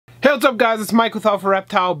Hey, what's up guys, it's Mike with for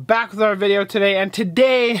Reptile, back with our video today, and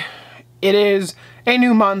today it is a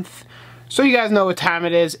new month, so you guys know what time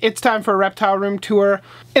it is. It's time for a reptile room tour.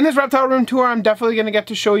 In this reptile room tour, I'm definitely going to get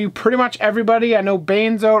to show you pretty much everybody. I know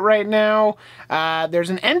Bane's out right now. There's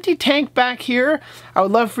an empty tank back here. I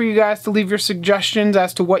would love for you guys to leave your suggestions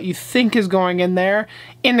as to what you think is going in there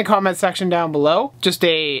in the comment section down below. Just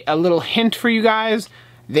a little hint for you guys,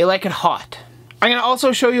 they like it hot. I'm going to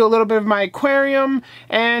also show you a little bit of my aquarium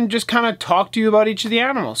and just kind of talk to you about each of the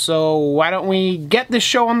animals. So why don't we get this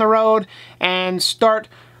show on the road and start,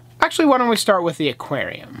 actually why don't we start with the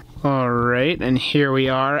aquarium. Alright, and here we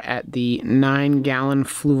are at the 9-gallon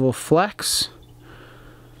Fluval Flex.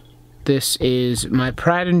 This is my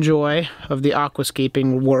pride and joy of the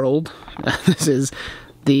aquascaping world. This is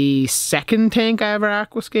the second tank I ever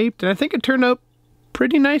aquascaped, and I think it turned out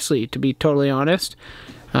pretty nicely, to be totally honest.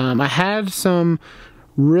 I had some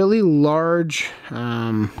really large,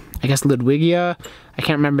 I guess Ludwigia, I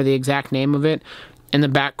can't remember the exact name of it, in the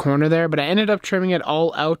back corner there, but I ended up trimming it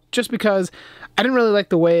all out just because I didn't really like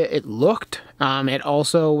the way it looked. It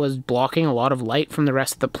also was blocking a lot of light from the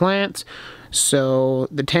rest of the plants, so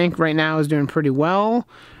the tank right now is doing pretty well.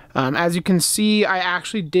 As you can see, I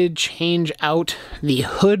actually did change out the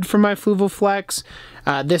hood for my Fluval Flex.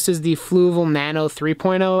 This is the Fluval Nano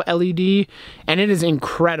 3.0 LED, and it is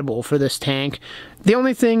incredible for this tank. The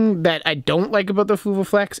only thing that I don't like about the Fluval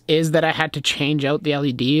Flex is that I had to change out the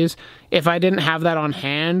LEDs. If I didn't have that on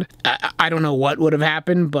hand, I don't know what would have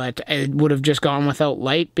happened, but it would have just gone without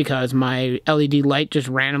light because my LED light just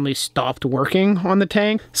randomly stopped working on the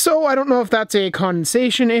tank. So I don't know if that's a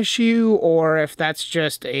condensation issue or if that's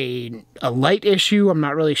just a light issue. I'm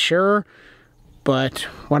not really sure. But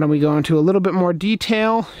why don't we go into a little bit more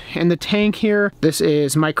detail in the tank here. This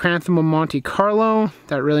is Micranthemum Monte Carlo,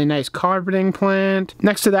 that really nice carpeting plant.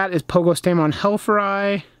 Next to that is Pogostemon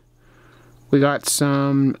helferi. We got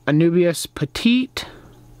some Anubias petite.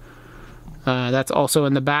 That's also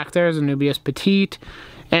in the back there is Anubias petite.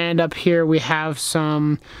 And up here we have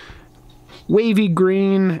some wavy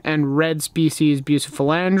green and red species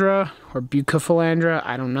Bucephalandra or Bucephalandra,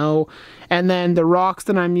 I don't know. And then the rocks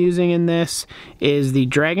that I'm using in this is the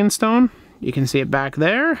Dragonstone. You can see it back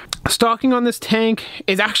there. Stocking on this tank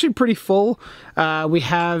is actually pretty full. We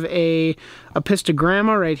have a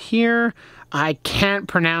Apistogramma right here. I can't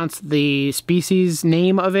pronounce the species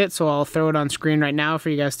name of it, so I'll throw it on screen right now for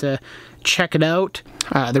you guys to check it out.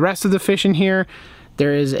 The rest of the fish in here,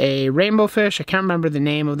 there is a rainbow fish, I can't remember the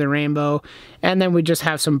name of the rainbow, and then we just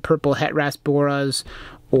have some purple het rasboras,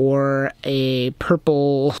 or a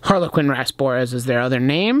purple harlequin rasboras is their other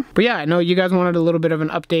name. But yeah, I know you guys wanted a little bit of an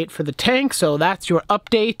update for the tank, so that's your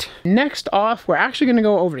update. Next off, we're actually going to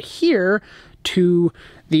go over here to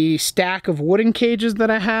the stack of wooden cages that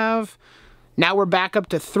I have. Now we're back up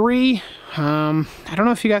to 3. I don't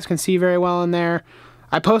know if you guys can see very well in there.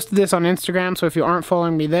 I posted this on Instagram, so if you aren't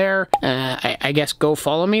following me there, I guess go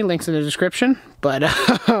follow me, links in the description. But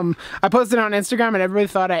I posted it on Instagram and everybody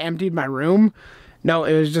thought I emptied my room. No,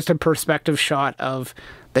 it was just a perspective shot of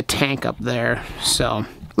the tank up there. So,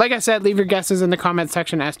 like I said, leave your guesses in the comment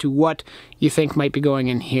section as to what you think might be going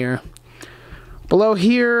in here. Below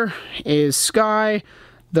here is Sky,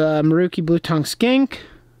 the Maruki Blue Tongue Skink.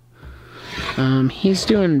 He's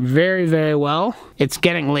doing very, very well. It's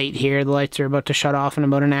getting late here. The lights are about to shut off in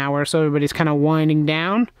about an hour, so everybody's kind of winding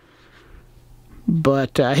down.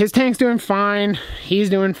 But his tank's doing fine.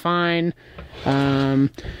 He's doing fine.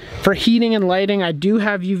 For heating and lighting, I do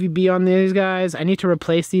have UVB on these guys. I need to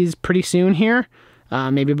replace these pretty soon here.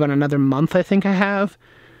 Maybe about another month, I think I have.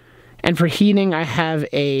 And for heating, I have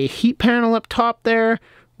a heat panel up top there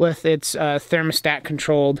with its thermostat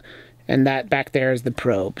controlled, and that back there is the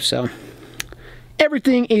probe. So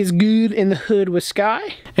everything is good in the hood with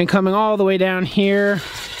Sky. And coming all the way down here,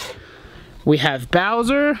 we have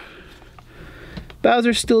Bowser.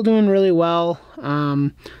 Bowser's still doing really well.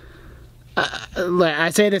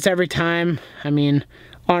 I say this every time. I mean,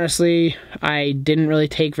 honestly, I didn't really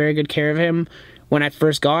take very good care of him when I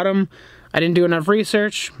first got him. I didn't do enough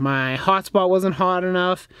research. My hotspot wasn't hot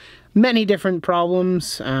enough. Many different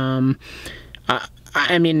problems. I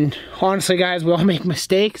mean, honestly, guys, we all make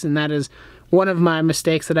mistakes, and that is one of my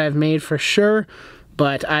mistakes that I've made for sure.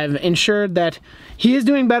 But I've ensured that he is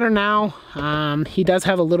doing better now. He does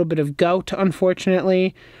have a little bit of gout,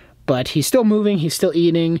 unfortunately, but he's still moving, he's still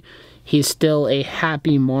eating, he's still a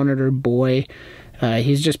happy monitor boy.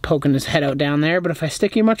 He's just poking his head out down there, but if I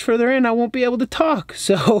stick him much further in, I won't be able to talk.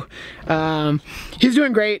 So, he's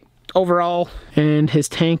doing great overall, and his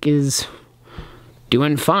tank is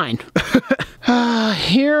doing fine.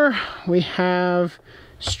 Here we have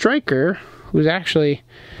Striker, who's actually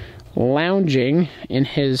lounging in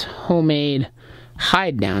his homemade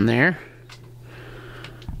hide down there.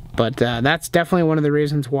 But that's definitely one of the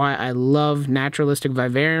reasons why I love naturalistic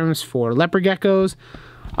vivariums for leopard geckos.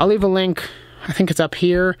 I'll leave a link, I think it's up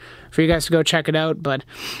here, for you guys to go check it out. But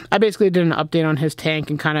I basically did an update on his tank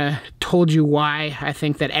and kind of told you why I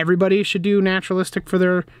think that everybody should do naturalistic for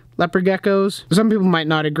their leopard geckos. Some people might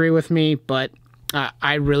not agree with me, but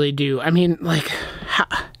I really do. I mean, like,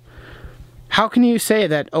 how can you say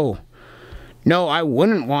that, oh, no, I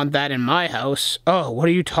wouldn't want that in my house. Oh, what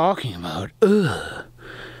are you talking about? Ugh.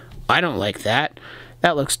 I don't like that.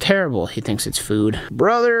 That looks terrible. He thinks it's food.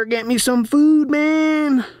 Brother, get me some food,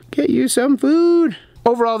 man. Get you some food.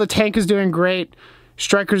 Overall, the tank is doing great.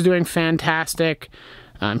 Striker's doing fantastic.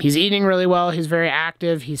 He's eating really well. He's very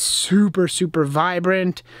active. He's super, super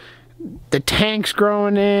vibrant. The tank's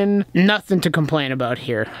growing in. Nothing to complain about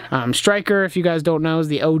here. Striker, if you guys don't know, is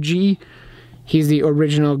the OG. He's the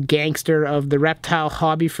original gangster of the reptile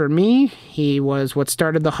hobby for me. He was what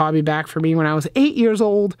started the hobby back for me when I was 8 years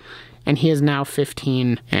old, and he is now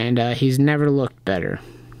 15, and he's never looked better.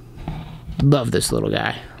 Love this little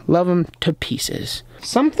guy. Love him to pieces.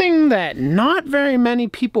 Something that not very many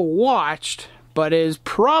people watched, but is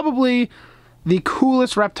probably the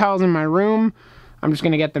coolest reptiles in my room. I'm just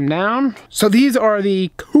gonna get them down. So these are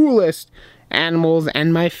the coolest animals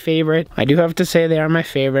and my favorite. I do have to say they are my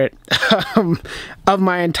favorite of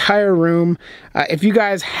my entire room. If you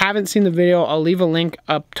guys haven't seen the video, I'll leave a link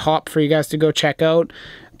up top for you guys to go check out.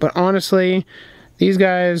 But honestly, these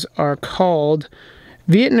guys are called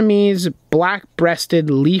Vietnamese black-breasted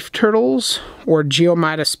leaf turtles, or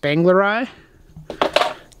Geomyda spangleri.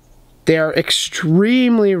 They are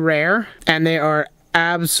extremely rare, and they are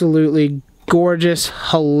absolutely gorgeous,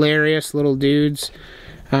 hilarious little dudes.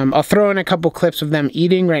 I'll throw in a couple clips of them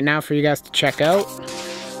eating right now for you guys to check out.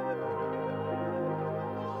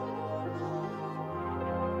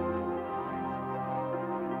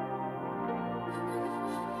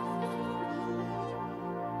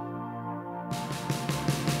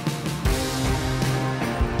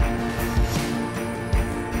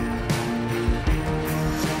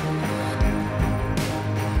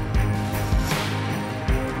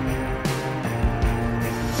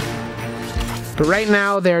 But right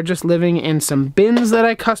now, they're just living in some bins that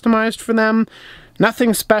I customized for them.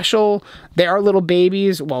 Nothing special. They are little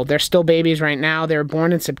babies. Well, they're still babies right now. They were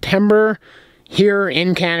born in September here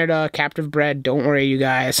in Canada, captive bred. Don't worry, you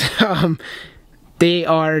guys. They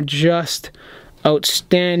are just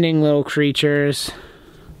outstanding little creatures.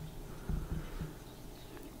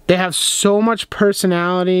 They have so much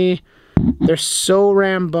personality. They're so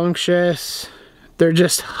rambunctious. They're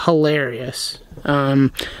just hilarious.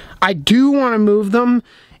 I do want to move them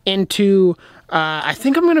into, I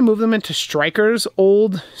think I'm going to move them into Striker's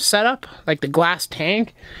old setup, like the glass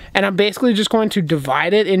tank. And I'm basically just going to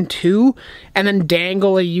divide it in two and then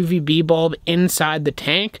dangle a UVB bulb inside the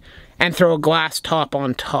tank and throw a glass top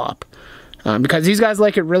on top. Because these guys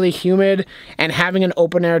like it really humid, and having an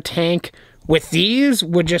open air tank with these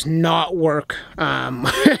would just not work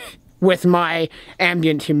with my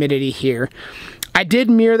ambient humidity here. I did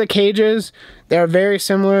mirror the cages. They're very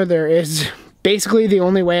similar. There is basically the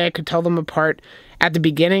only way I could tell them apart at the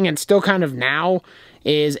beginning, and still kind of now,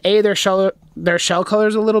 is A, their shell color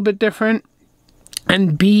is a little bit different,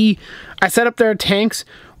 and B, I set up their tanks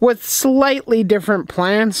with slightly different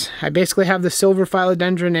plants. I basically have the silver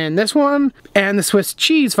philodendron in this one, and the Swiss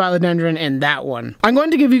cheese philodendron in that one. I'm going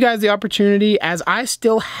to give you guys the opportunity, as I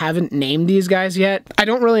still haven't named these guys yet. I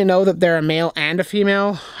don't really know that they're a male and a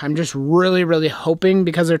female. I'm just really, really hoping,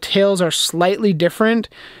 because their tails are slightly different,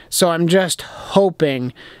 so I'm just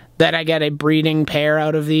hoping that I get a breeding pair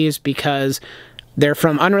out of these, because they're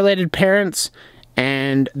from unrelated parents,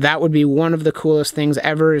 and that would be one of the coolest things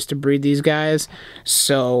ever, is to breed these guys.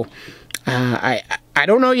 So I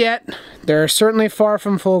don't know yet. They're certainly far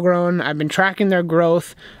from full grown. I've been tracking their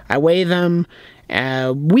growth. I weigh them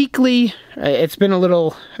weekly. It's been a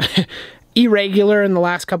little irregular in the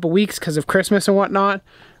last couple weeks because of Christmas and whatnot,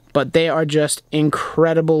 but they are just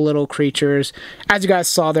incredible little creatures. As you guys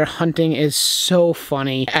saw, their hunting is so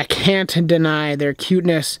funny. I can't deny their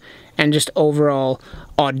cuteness and just overall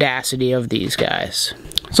audacity of these guys.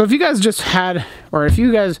 So if you guys just had, or if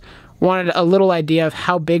you guys wanted a little idea of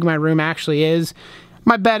how big my room actually is,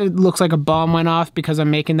 my bed, it looks like a bomb went off because I'm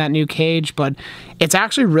making that new cage, but it's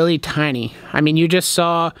actually really tiny. I mean, you just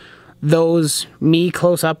saw those, me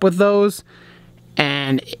close up with those,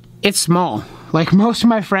 and it's small. Like, most of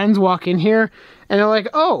my friends walk in here and they're like,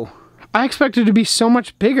 oh, I expected it to be so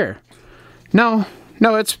much bigger. No,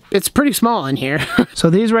 it's pretty small in here. So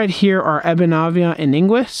these right here are Ebenavia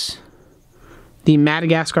iniguus. the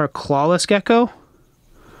Madagascar clawless gecko.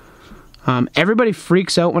 Everybody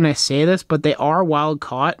freaks out when I say this, but they are wild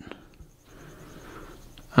caught.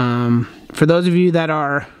 For those of you that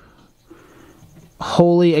are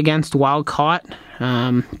wholly against wild caught,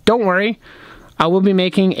 don't worry. I will be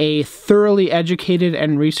making a thoroughly educated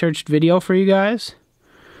and researched video for you guys.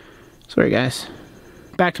 Sorry guys.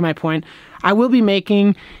 Back to my point. I will be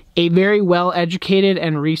making a very well educated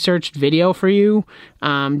and researched video for you,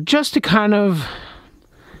 just to kind of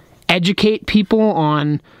educate people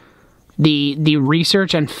on the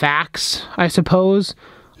research and facts, I suppose,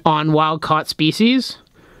 on wild caught species.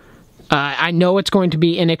 I know it's going to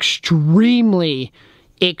be an extremely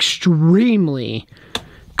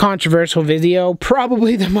controversial video,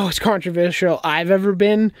 probably the most controversial I've ever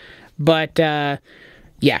been, but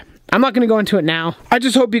yeah, I'm not going to go into it now. I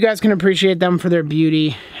just hope you guys can appreciate them for their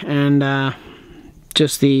beauty and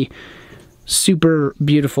just the super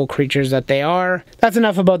beautiful creatures that they are. That's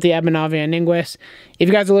enough about the Abenavia ninguis. If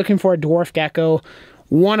you guys are looking for a dwarf gecko,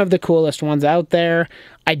 one of the coolest ones out there.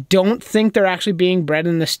 I don't think they're actually being bred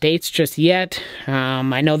in the States just yet.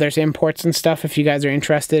 I know there's imports and stuff if you guys are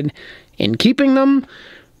interested in keeping them,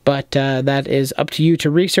 but that is up to you to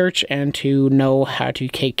research and to know how to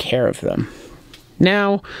take care of them.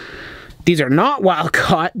 Now, these are not wild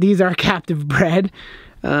caught, these are captive bred.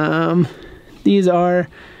 These are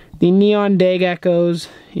the neon day geckos.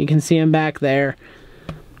 You can see them back there.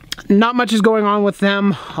 Not much is going on with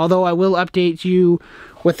them, although I will update you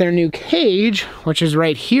with their new cage, which is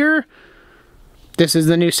right here. This is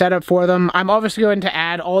the new setup for them. I'm obviously going to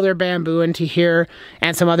add all their bamboo into here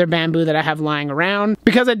and some other bamboo that I have lying around,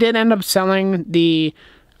 because I did end up selling the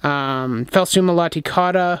Phelsuma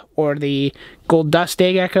laticata, or the gold dust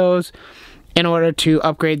day geckos, in order to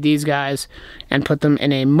upgrade these guys and put them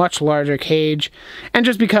in a much larger cage. And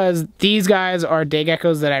just because these guys are day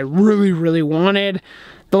geckos that I really wanted.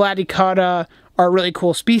 The laticata are a really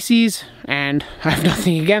cool species, and I have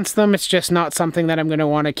nothing against them. It's just not something that I'm going to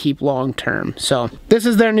want to keep long term. So this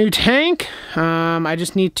is their new tank. I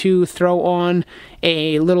just need to throw on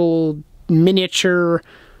a little miniature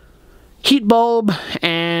heat bulb,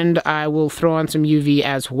 and I will throw on some UV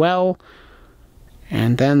as well.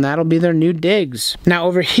 And then that'll be their new digs. Now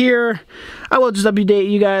over here, I will just update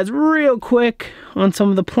you guys real quick on some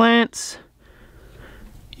of the plants.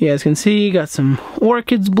 You guys can see, got some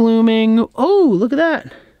orchids blooming. Oh, look at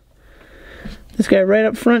that. This guy right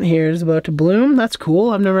up front here is about to bloom. That's cool.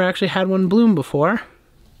 I've never actually had one bloom before.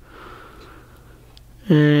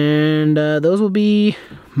 And those will be,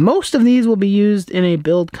 most of these will be used in a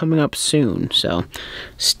build coming up soon, so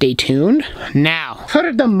stay tuned. Now,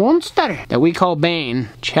 for the monster that we call Bane,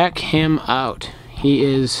 check him out. He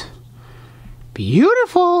is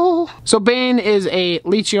beautiful. So Bane is a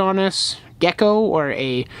Leachianus gecko, or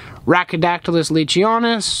a Rhacodactylus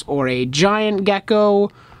leachianus, or a giant gecko,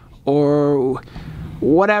 or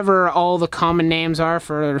whatever all the common names are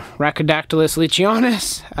for Rhacodactylus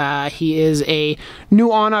leachianus. He is a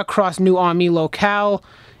Nuana cross Nuami locale,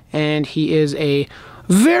 and he is a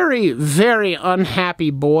very unhappy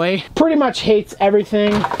boy. Pretty much hates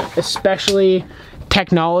everything, especially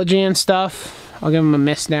technology and stuff. I'll give him a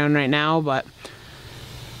miss down right now, but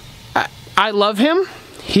I love him.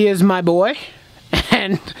 He is my boy,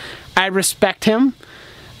 and I respect him.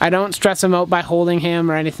 I don't stress him out by holding him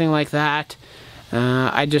or anything like that.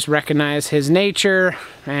 I just recognize his nature,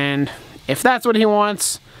 and if that's what he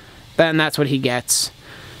wants, then that's what he gets.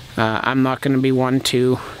 I'm not going to be one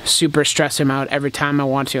to super stress him out every time I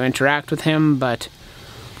want to interact with him, but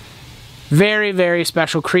very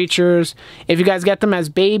special creatures. If you guys get them as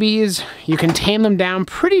babies, you can tame them down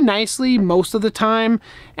pretty nicely most of the time,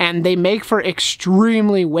 and they make for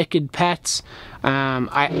extremely wicked pets.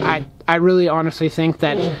 I really honestly think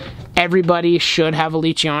that everybody should have a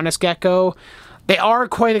Leachianus gecko. They are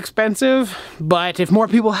quite expensive, but if more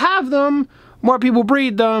people have them, more people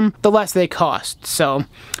breed them, the less they cost. So,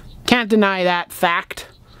 can't deny that fact.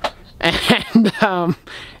 And,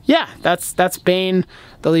 yeah, that's Bane,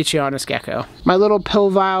 the Leachianus gecko. My little pill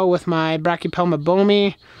vial with my Brachypelma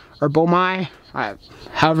bomi, or bomai,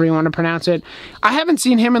 however you want to pronounce it. I haven't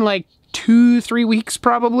seen him in like 2-3 weeks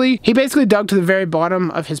probably. He basically dug to the very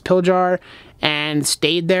bottom of his pill jar and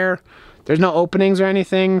stayed there. There's no openings or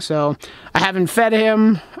anything, so I haven't fed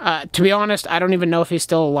him. To be honest, I don't even know if he's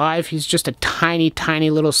still alive. He's just a tiny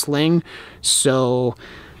little sling. So,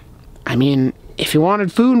 I mean, if he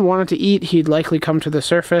wanted food and wanted to eat, he'd likely come to the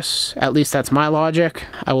surface. At least that's my logic.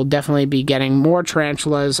 I will definitely be getting more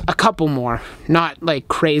tarantulas, a couple more. Not like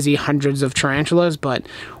crazy hundreds of tarantulas, but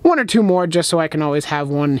 1 or 2 more just so I can always have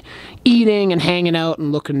one eating and hanging out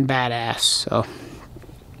and looking badass. So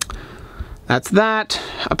That's that.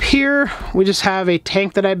 Up here, we just have a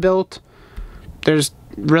tank that I built. There's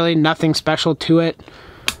really nothing special to it.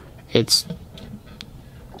 It's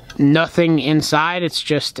nothing inside, it's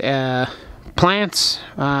just plants.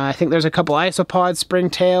 I think there's a couple isopods,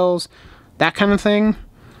 springtails, that kind of thing.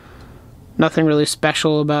 Nothing really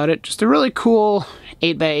special about it. Just a really cool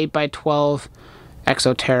 8x8x12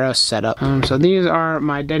 Exoterra setup. So these are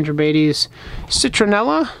my Dendrobates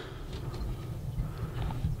citronella.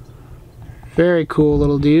 Very cool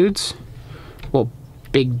little dudes. Well,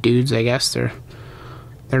 big dudes, I guess. They're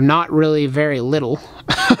not really very little,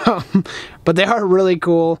 but they are really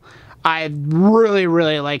cool. I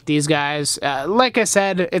really like these guys. Like I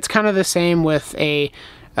said, it's kind of the same with the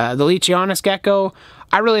Leachianus gecko.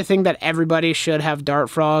 I really think that everybody should have dart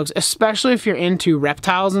frogs, especially if you're into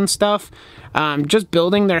reptiles and stuff. Just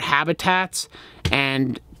building their habitats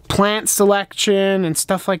and plant selection and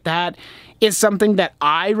stuff like that is something that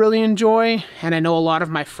I really enjoy, and I know a lot of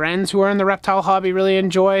my friends who are in the reptile hobby really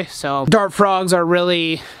enjoy. So dart frogs are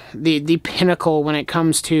really the pinnacle when it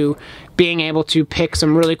comes to being able to pick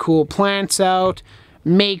some really cool plants out,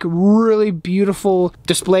 make really beautiful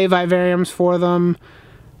display vivariums for them.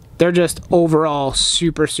 They're just overall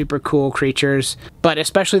super cool creatures. But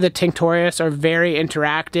especially the Tinctorius are very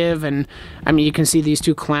interactive, and I mean, you can see these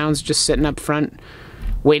two clowns just sitting up front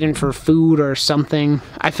waiting for food or something.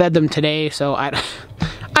 I fed them today, so I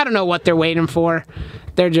don't know what they're waiting for.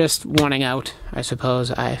 They're just wanting out, I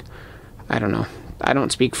suppose. I don't know. I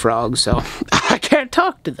don't speak frog, so I can't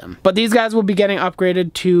talk to them. But these guys will be getting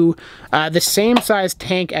upgraded to the same size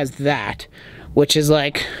tank as that, which is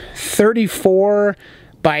like 34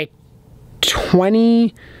 by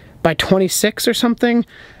 20 by 26 or something.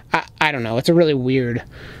 I don't know. It's a really weird,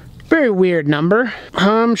 very weird number.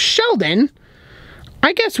 Sheldon,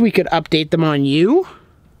 I guess we could update them on you.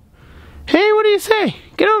 Hey, what do you say?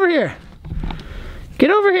 Get over here. Get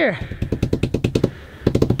over here.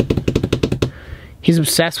 He's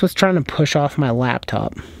obsessed with trying to push off my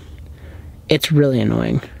laptop. It's really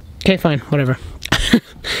annoying. Okay, fine, whatever.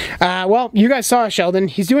 Well, you guys saw Sheldon.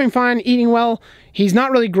 He's doing fine, eating well. He's not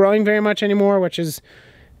really growing very much anymore, which is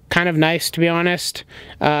kind of nice, to be honest.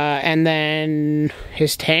 And then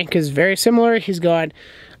his tank is very similar. He's got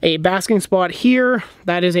a basking spot here.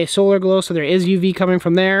 That is a solar glow, so there is UV coming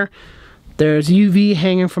from there. There's UV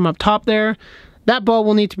hanging from up top there. That bulb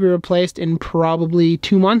will need to be replaced in probably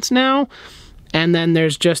 2 months now. And then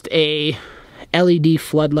there's just a LED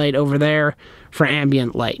floodlight over there for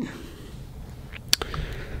ambient light.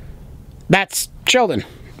 That's Sheldon.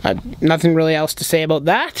 Nothing really else to say about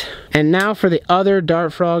that. And now for the other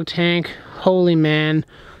dart frog tank. Holy man,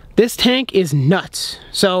 this tank is nuts.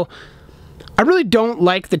 So I really don't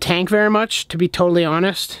like the tank very much, to be totally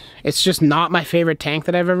honest. It's just not my favorite tank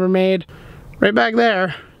that I've ever made. Right back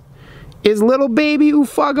there is little baby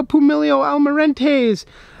Ufaga Pumilio almarentes.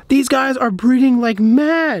 These guys are breeding like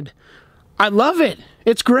mad. I love it.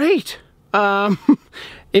 It's great.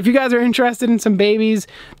 If you guys are interested in some babies,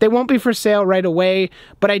 they won't be for sale right away,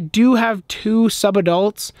 but I do have 2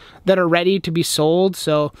 subadults that are ready to be sold.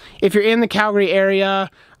 So if you're in the Calgary area,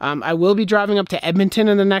 I will be driving up to Edmonton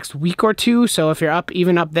in the next week or 2. So if you're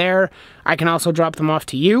even up there, I can also drop them off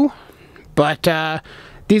to you. But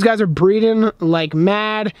these guys are breeding like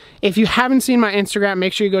mad. If you haven't seen my Instagram,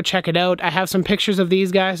 make sure you go check it out. I have some pictures of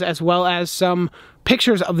these guys as well as some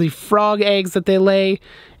pictures of the frog eggs that they lay.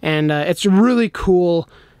 And it's a really cool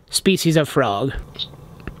species of frog.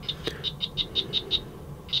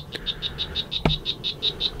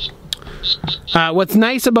 What's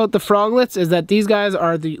nice about the froglets is that these guys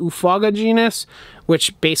are the Ufaga genus,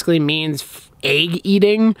 which basically means egg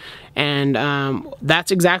eating, and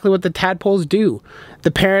that's exactly what the tadpoles do.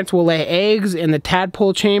 The parents will lay eggs in the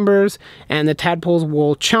tadpole chambers, and the tadpoles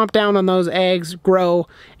will chomp down on those eggs, grow,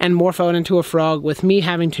 and morph out into a frog with me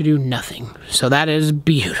having to do nothing. So that is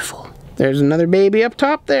beautiful. There's another baby up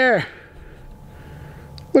top there.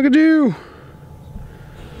 Look at you.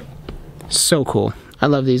 So cool. I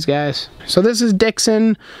love these guys. So this is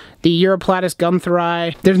Dixon, the Europlatus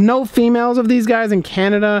gumtheri. There's no females of these guys in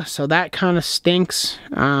Canada, so that kind of stinks.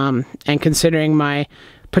 And considering my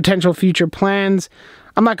potential future plans,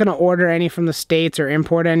 I'm not going to order any from the States or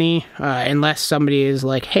import any unless somebody is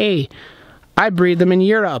like, hey, I breed them in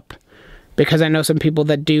Europe. Because I know some people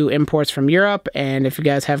that do imports from Europe, and if you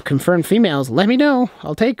guys have confirmed females, let me know.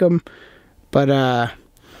 I'll take them. But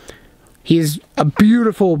he's a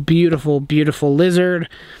beautiful, beautiful, beautiful lizard.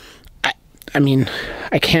 I mean,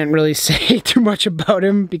 I can't really say too much about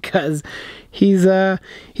him because he's not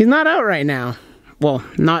out right now. Well,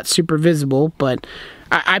 not super visible, but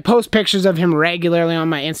I post pictures of him regularly on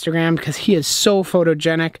my Instagram because he is so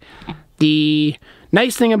photogenic. The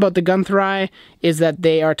nice thing about the Guntheri is that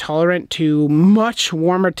they are tolerant to much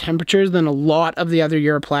warmer temperatures than a lot of the other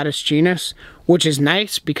Europlatus genus, which is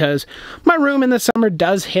nice because my room in the summer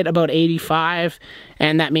does hit about 85,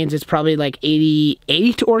 and that means it's probably like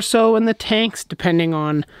 88 or so in the tanks, depending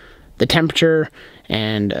on the temperature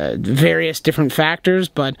and various different factors,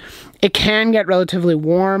 but it can get relatively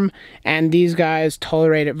warm, and these guys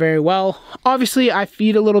tolerate it very well. Obviously, I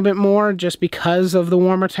feed a little bit more just because of the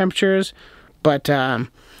warmer temperatures, but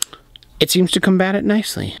it seems to combat it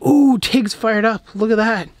nicely. Ooh, Tig's fired up. Look at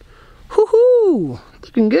that. Woohoo!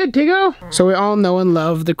 Looking good, Tigo. So we all know and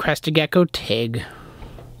love the crested gecko Tig.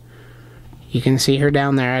 You can see her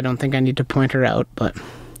down there. I don't think I need to point her out, but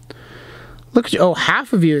look at you. Oh,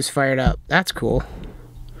 half of you is fired up. That's cool.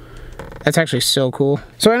 That's actually so cool.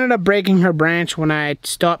 So I ended up breaking her branch when I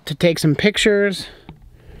stopped to take some pictures.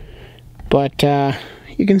 But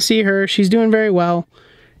you can see her. She's doing very well.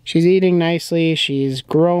 She's eating nicely. She's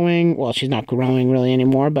growing. Well, she's not growing really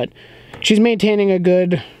anymore, but she's maintaining a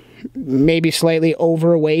good, maybe slightly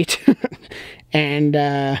overweight.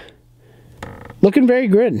 And looking very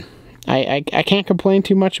good. I can't complain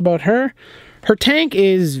too much about her. Her tank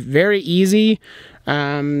is very easy.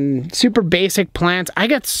 Super basic plants. I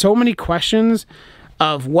get so many questions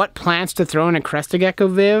of what plants to throw in a crested gecko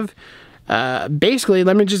viv. Basically,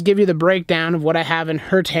 let me just give you the breakdown of what I have in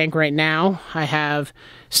her tank right now. I have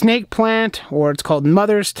snake plant, or it's called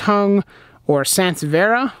mother's tongue, or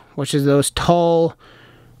sansevieria, which is those tall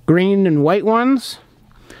green and white ones.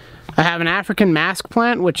 I have an African mask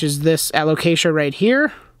plant, which is this alocasia right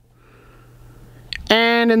here.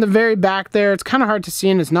 And in the very back there, it's kind of hard to see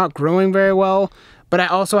and it's not growing very well, but I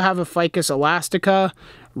also have a Ficus elastica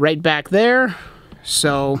right back there.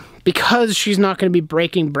 So because she's not going to be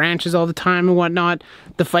breaking branches all the time and whatnot,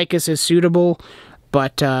 the Ficus is suitable.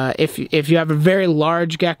 But if you have a very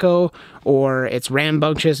large gecko, or it's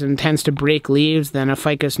rambunctious and tends to break leaves, then a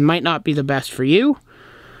Ficus might not be the best for you.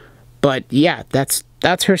 But yeah, that's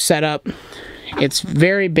her setup. It's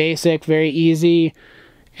very basic, very easy,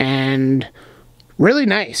 and really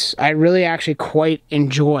nice. I really actually quite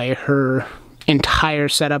enjoy her entire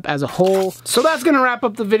setup as a whole. So that's gonna wrap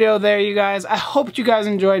up the video there, you guys. I hope you guys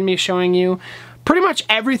enjoyed me showing you pretty much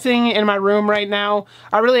everything in my room right now.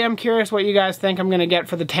 I really am curious what you guys think I'm gonna get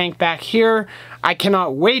for the tank back here. I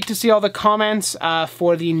cannot wait to see all the comments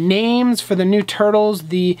for the names for the new turtles,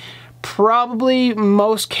 the probably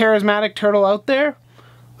most charismatic turtle out there.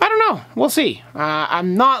 I don't know. We'll see.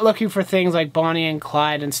 I'm not looking for things like Bonnie and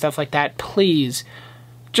Clyde and stuff like that. Please.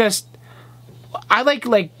 Just, I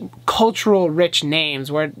like cultural rich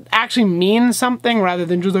names where it actually means something rather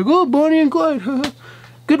than just like, oh, Bonnie and Clyde,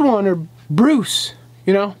 good one, or Bruce,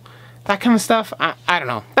 you know? That kind of stuff. I don't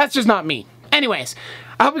know. That's just not me. Anyways,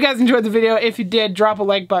 I hope you guys enjoyed the video. If you did, drop a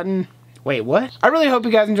like button. Wait, what? I really hope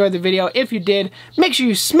you guys enjoyed the video. If you did, make sure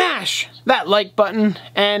you smash that like button.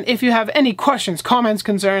 And if you have any questions, comments,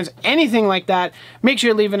 concerns, anything like that, make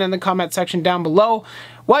sure you leave it in the comment section down below.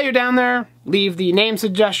 While you're down there, leave the name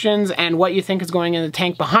suggestions and what you think is going in the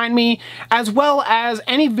tank behind me, as well as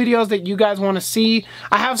any videos that you guys want to see.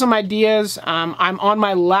 I have some ideas. I'm on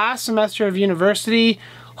my last semester of university.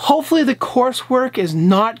 Hopefully the coursework is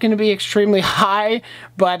not going to be extremely high,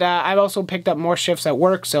 but I've also picked up more shifts at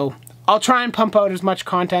work, so I'll try and pump out as much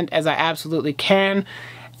content as I absolutely can.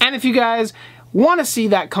 And if you guys want to see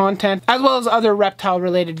that content, as well as other reptile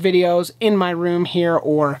related videos in my room here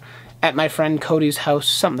or at my friend Cody's house,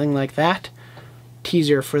 something like that,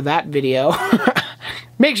 teaser for that video,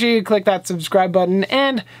 make sure you click that subscribe button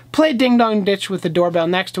and play Ding Dong Ditch with the doorbell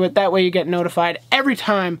next to it. That way you get notified every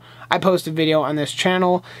time I post a video on this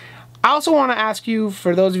channel. I also want to ask you,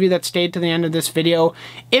 for those of you that stayed to the end of this video,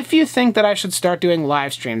 if you think that I should start doing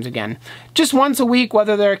live streams again. Just once a week,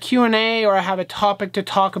 whether they're a Q&A or I have a topic to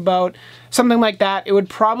talk about, something like that. It would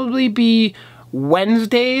probably be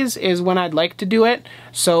Wednesdays is when I'd like to do it.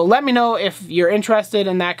 So let me know if you're interested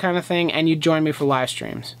in that kind of thing and you join me for live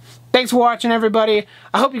streams. Thanks for watching, everybody.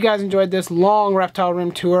 I hope you guys enjoyed this long reptile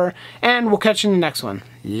room tour, and we'll catch you in the next one.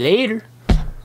 Later.